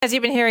As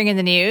you've been hearing in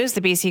the news,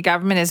 the BC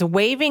government is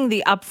waiving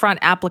the upfront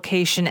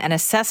application and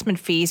assessment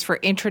fees for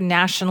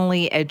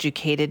internationally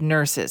educated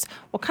nurses.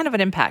 What kind of an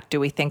impact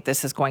do we think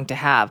this is going to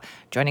have?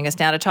 Joining us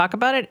now to talk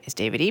about it is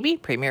David Eby,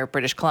 Premier of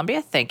British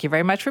Columbia. Thank you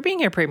very much for being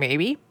here, Premier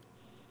Eby.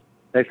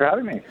 Thanks for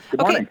having me.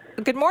 Good morning.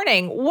 Good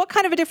morning. What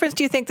kind of a difference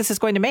do you think this is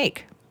going to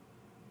make?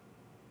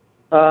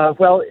 A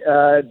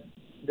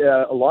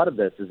lot of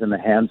this is in the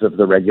hands of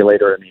the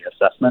regulator and the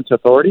assessment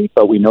authority,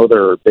 but we know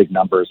there are big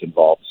numbers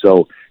involved.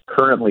 So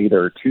currently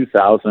there are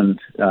 2,000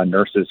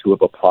 nurses who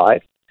have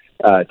applied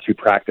to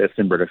practice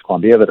in British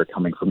Columbia that are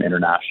coming from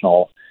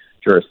international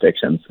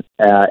jurisdictions.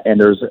 And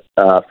there's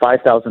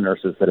 5,000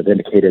 nurses that have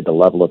indicated the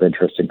level of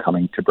interest in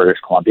coming to British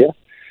Columbia.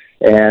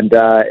 And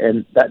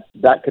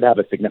that could have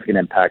a significant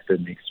impact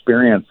in the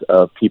experience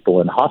of people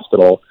in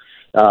hospital,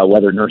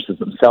 whether nurses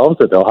themselves,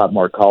 that they'll have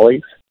more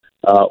colleagues,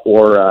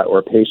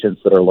 or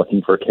patients that are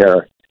looking for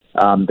care.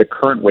 The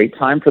current wait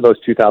time for those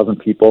 2,000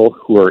 people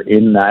who are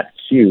in that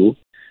queue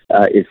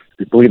is,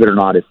 believe it or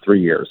not, is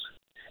 3 years.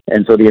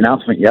 And so the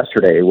announcement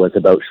yesterday was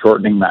about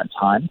shortening that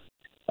time.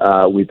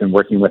 We've been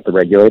working with the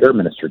regulator,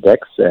 Minister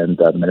Dix, and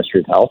the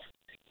Ministry of Health,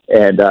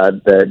 and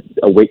the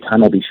wait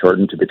time will be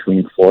shortened to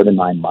between 4 to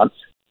 9 months,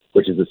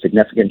 which is a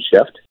significant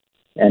shift.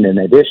 And in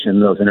addition,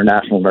 those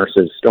international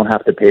nurses don't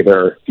have to pay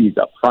their fees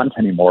up front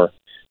anymore.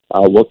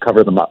 We'll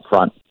cover them up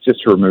front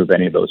just to remove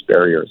any of those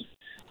barriers.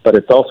 But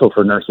it's also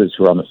for nurses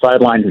who are on the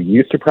sideline who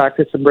used to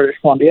practice in British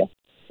Columbia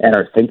and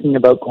are thinking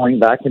about going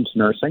back into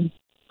nursing,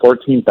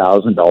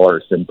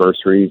 $14,000 in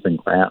bursaries and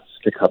grants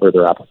to cover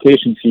their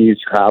application fees,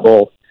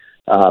 travel,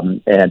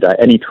 and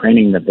any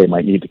training that they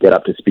might need to get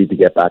up to speed to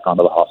get back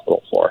onto the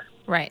hospital floor.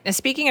 Right. Now,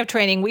 speaking of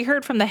training, we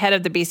heard from the head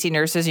of the BC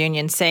Nurses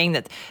Union saying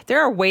that there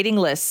are waiting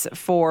lists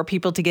for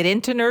people to get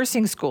into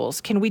nursing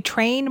schools. Can we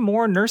train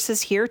more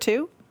nurses here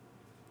too?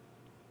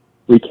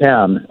 We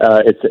can.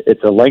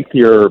 It's a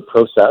lengthier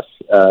process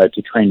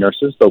to train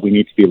nurses, but we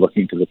need to be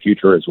looking to the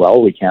future as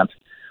well. We can't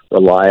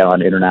rely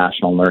on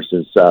international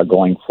nurses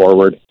going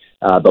forward,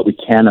 but we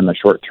can in the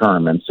short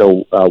term. And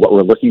so what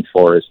we're looking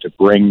for is to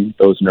bring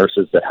those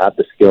nurses that have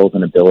the skills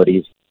and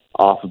abilities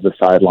off of the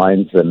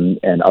sidelines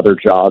and other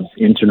jobs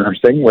into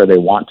nursing where they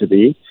want to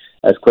be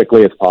as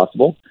quickly as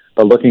possible.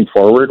 But looking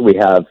forward, we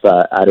have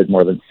added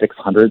more than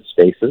 600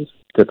 spaces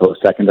to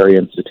post-secondary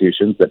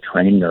institutions that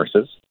train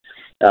nurses.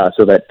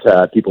 So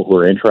that people who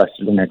are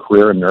interested in a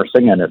career in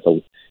nursing, and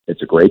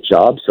it's a great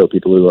job, so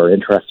people who are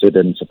interested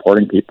in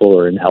supporting people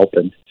or in help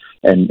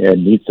and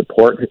need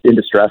support in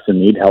distress and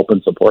need help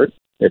and support,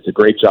 it's a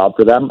great job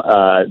for them.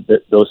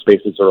 Those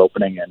spaces are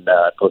opening in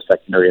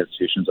post-secondary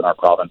institutions in our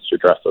province to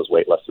address those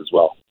wait lists as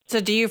well. So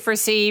do you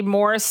foresee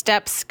more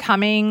steps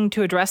coming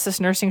to address this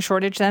nursing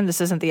shortage then? This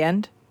isn't the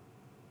end?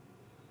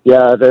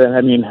 Yeah,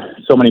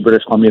 so many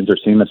British Columbians are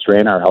seeing the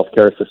strain our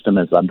healthcare system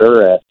is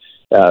under.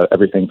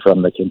 Everything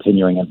from the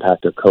continuing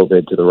impact of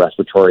COVID to the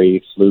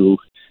respiratory flu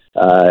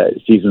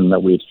season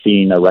that we've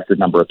seen a record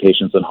number of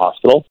patients in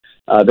hospital.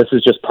 This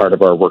is just part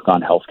of our work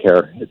on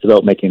healthcare. It's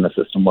about making the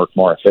system work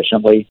more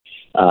efficiently,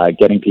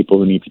 getting people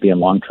who need to be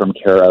in long-term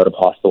care out of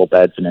hospital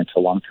beds and into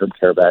long-term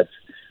care beds,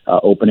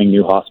 opening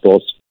new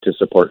hospitals to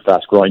support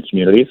fast-growing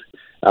communities.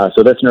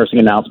 So this nursing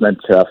announcement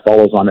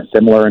follows on a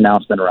similar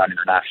announcement around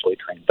internationally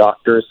trained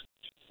doctors.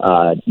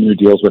 New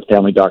deals with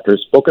family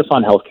doctors. Focus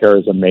on healthcare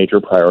is a major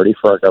priority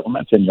for our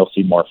government, and you'll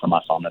see more from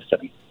us on this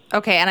today.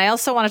 Okay, and I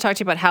also want to talk to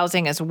you about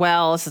housing as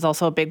well. This is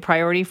also a big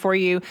priority for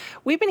you.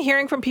 We've been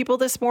hearing from people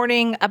this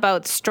morning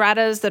about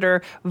stratas that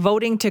are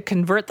voting to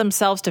convert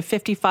themselves to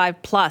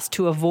 55 plus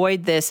to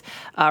avoid this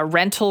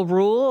rental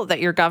rule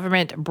that your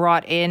government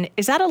brought in.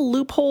 Is that a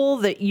loophole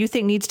that you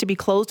think needs to be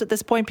closed at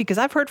this point? Because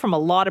I've heard from a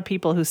lot of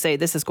people who say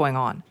this is going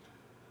on.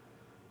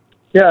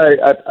 Yeah,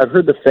 I've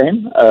heard the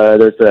same.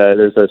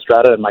 There's a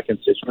strata in my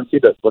constituency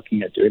that's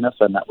looking at doing this.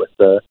 I met with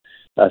the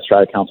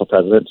strata council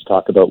president to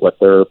talk about what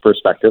their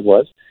perspective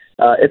was.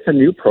 It's a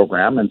new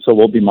program, and so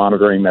we'll be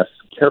monitoring this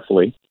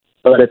carefully.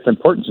 But it's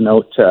important to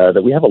note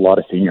that we have a lot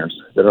of seniors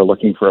that are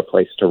looking for a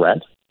place to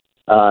rent,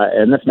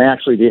 and this may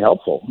actually be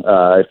helpful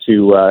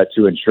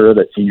to ensure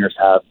that seniors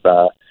have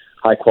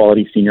high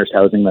quality seniors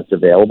housing that's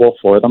available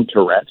for them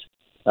to rent.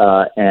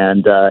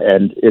 And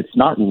it's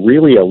not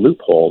really a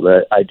loophole.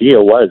 The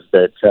idea was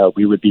that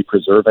we would be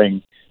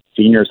preserving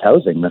seniors'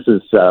 housing. This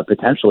is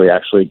potentially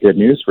actually good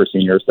news for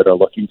seniors that are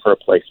looking for a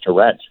place to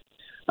rent.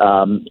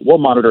 We'll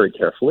monitor it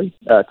carefully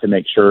to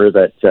make sure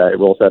that it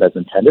rolls out as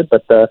intended,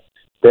 but the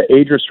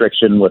age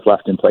restriction was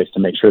left in place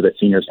to make sure that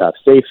seniors have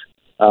safe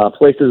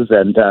places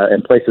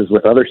and places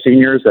with other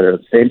seniors that are at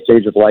the same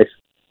stage of life,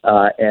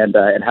 and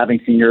having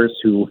seniors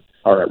who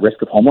are at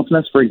risk of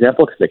homelessness, for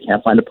example, because they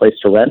can't find a place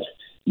to rent,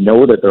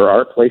 know that there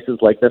are places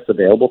like this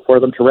available for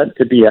them to rent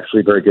could be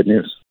actually very good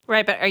news.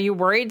 Right, but are you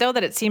worried, though,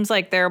 that it seems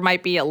like there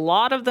might be a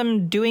lot of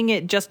them doing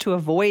it just to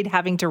avoid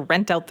having to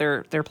rent out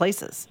their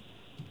places?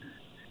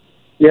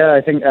 Yeah,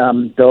 I think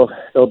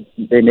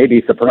they may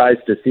be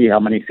surprised to see how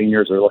many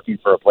seniors are looking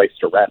for a place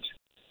to rent.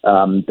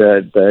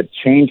 The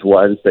change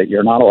was that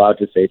you're not allowed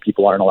to say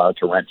people aren't allowed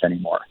to rent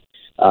anymore.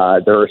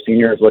 There are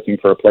seniors looking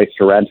for a place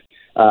to rent.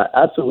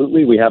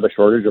 Absolutely, we have a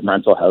shortage of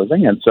rental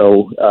housing, and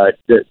so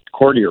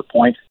core to your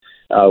point,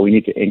 we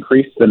need to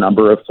increase the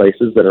number of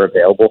places that are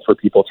available for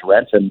people to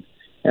rent,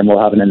 and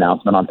we'll have an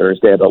announcement on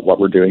Thursday about what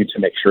we're doing to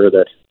make sure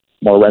that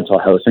more rental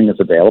housing is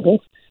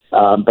available.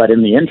 But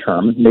in the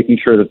interim, making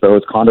sure that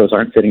those condos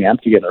aren't sitting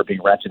empty and are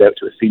being rented out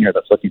to a senior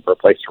that's looking for a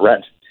place to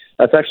rent.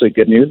 That's actually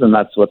good news, and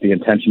that's what the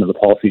intention of the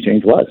policy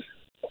change was.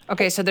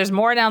 Okay, so there's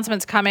more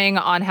announcements coming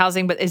on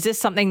housing, but is this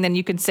something then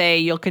you can say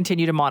you'll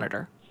continue to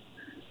monitor?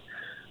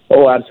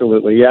 Oh,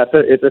 absolutely. Yeah,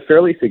 it's a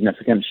fairly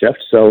significant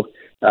shift. So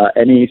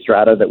any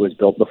strata that was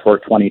built before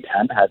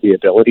 2010 had the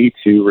ability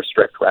to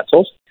restrict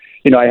rentals.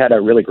 You know, I had a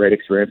really great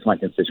experience in my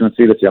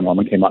constituency. This young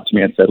woman came up to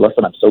me and said,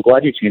 listen, I'm so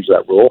glad you changed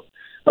that rule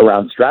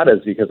around stratas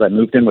because I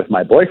moved in with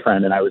my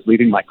boyfriend and I was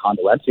leaving my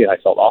condo empty and I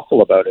felt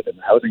awful about it and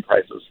the housing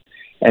prices.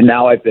 And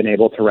now I've been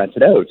able to rent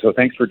it out. So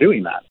thanks for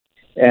doing that.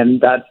 And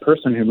that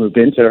person who moved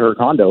into her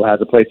condo has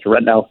a place to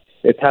rent now.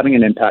 It's having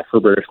an impact for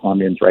British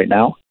Columbians right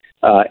now.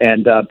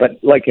 But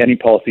like any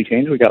policy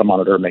change, we got to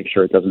monitor and make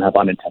sure it doesn't have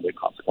unintended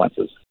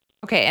consequences.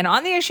 Okay, and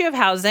on the issue of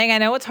housing, I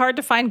know it's hard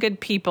to find good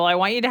people. I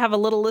want you to have a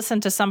little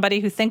listen to somebody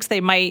who thinks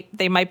they might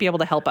be able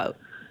to help out.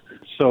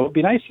 So it'd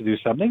be nice to do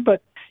something,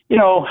 but you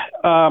know,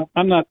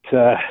 I'm not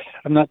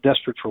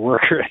desperate for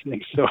work or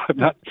anything. So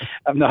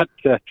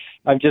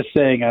I'm just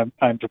saying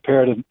I'm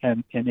prepared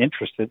and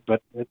interested,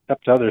 but it's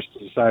up to others to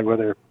decide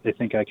whether they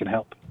think I can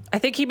help. I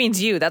think he means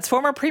you. That's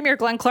former Premier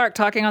Glenn Clark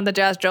talking on the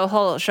Jas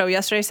Johal show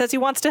yesterday. Says he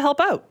wants to help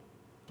out.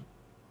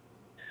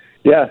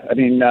 Yeah, I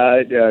mean,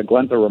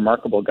 Glenn's a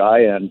remarkable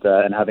guy, and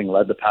having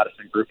led the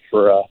Pattison Group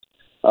for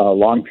a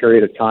long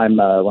period of time,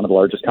 one of the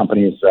largest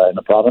companies in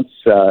the province,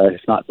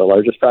 if not the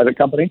largest private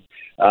company,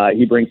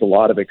 he brings a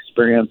lot of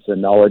experience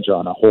and knowledge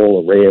on a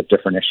whole array of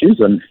different issues,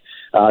 and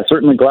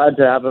certainly glad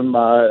to have him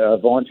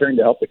volunteering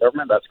to help the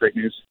government. That's great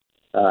news,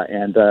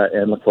 and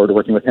look forward to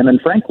working with him. And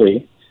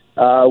frankly,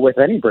 with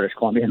any British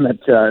Columbian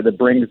that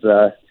brings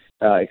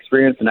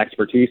experience and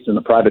expertise in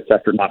the private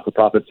sector,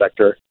 not-for-profit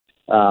sector.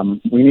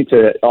 We need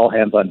to all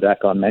hands on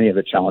deck on many of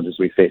the challenges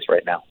we face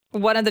right now.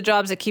 One of the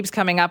jobs that keeps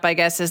coming up, I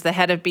guess, is the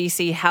head of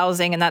BC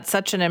Housing, and that's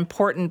such an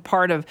important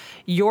part of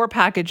your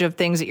package of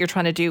things that you're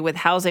trying to do with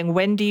housing.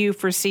 When do you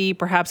foresee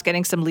perhaps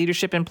getting some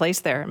leadership in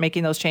place there,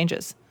 making those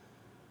changes?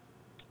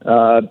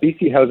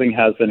 BC Housing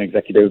has an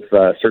executive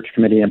search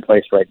committee in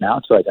place right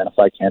now to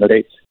identify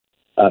candidates,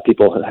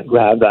 people who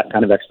have that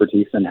kind of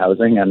expertise in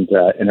housing and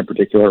in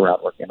particular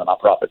around working in the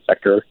not-profit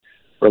sector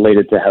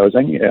related to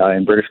housing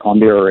in British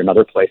Columbia or in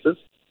other places.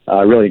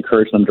 Really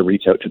encourage them to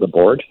reach out to the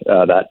board.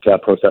 That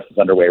process is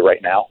underway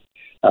right now.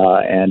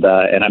 And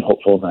I'm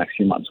hopeful in the next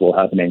few months we'll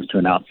have names to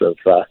announce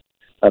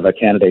of a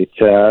candidate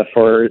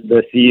for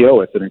the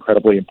CEO. It's an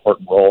incredibly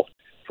important role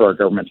for our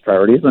government's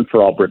priorities and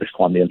for all British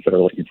Columbians that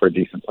are looking for a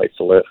decent place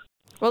to live.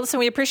 Well, listen,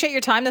 we appreciate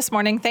your time this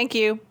morning. Thank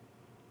you.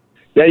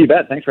 Yeah, you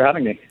bet. Thanks for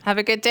having me. Have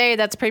a good day.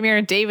 That's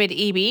Premier David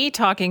Eby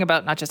talking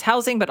about not just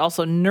housing, but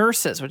also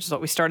nurses, which is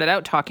what we started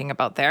out talking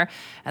about there.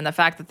 And the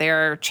fact that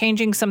they're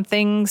changing some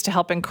things to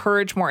help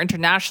encourage more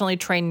internationally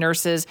trained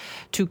nurses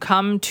to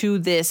come to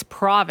this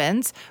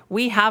province.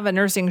 We have a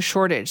nursing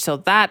shortage. So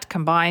that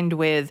combined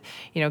with,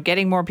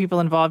 getting more people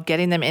involved,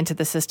 getting them into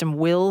the system,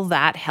 will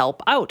that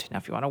help out? Now,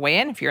 if you want to weigh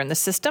in, if you're in the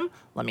system,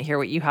 let me hear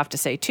what you have to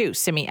say too.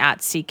 Simi at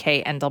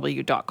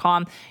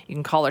cknw.com. You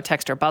can call or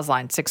text our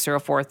buzzline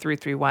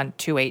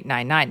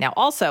 604-331-2899. Now,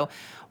 also,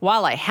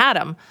 while I had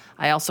him,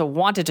 I also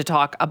wanted to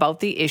talk about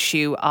the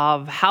issue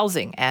of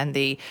housing and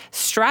the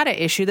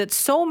strata issue that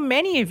so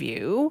many of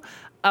you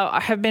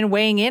have been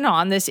weighing in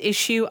on, this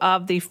issue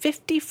of the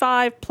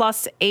 55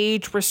 plus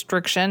age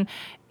restriction.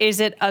 Is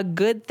it a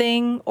good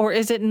thing or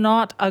is it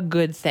not a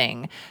good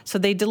thing? So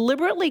they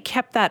deliberately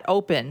kept that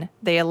open.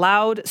 They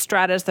allowed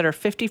stratas that are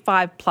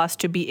 55 plus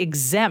to be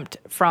exempt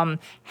from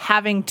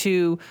having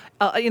to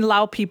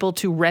allow people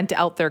to rent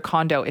out their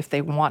condo if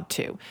they want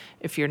to.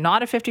 If you're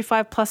not a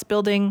 55 plus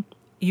building,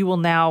 you will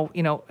now,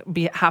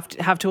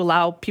 have to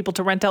allow people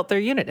to rent out their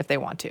unit if they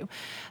want to.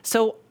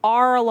 So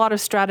are a lot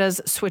of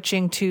stratas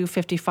switching to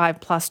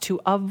 55 plus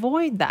to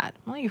avoid that?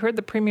 Well, you heard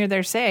the Premier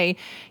there say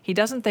he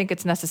doesn't think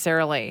it's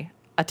necessarily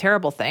a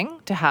terrible thing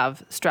to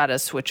have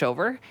stratas switch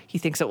over. He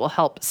thinks it will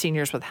help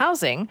seniors with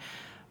housing,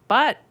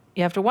 but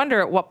you have to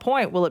wonder at what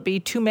point will it be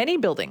too many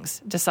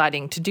buildings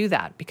deciding to do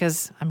that?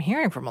 Because I'm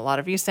hearing from a lot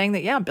of you saying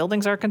that,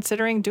 buildings are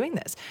considering doing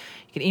this.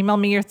 You can email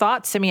me your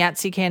thoughts, simi at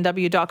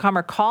cknw.com,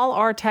 or call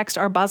or text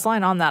our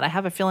buzzline on that. I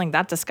have a feeling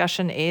that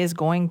discussion is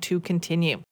going to continue.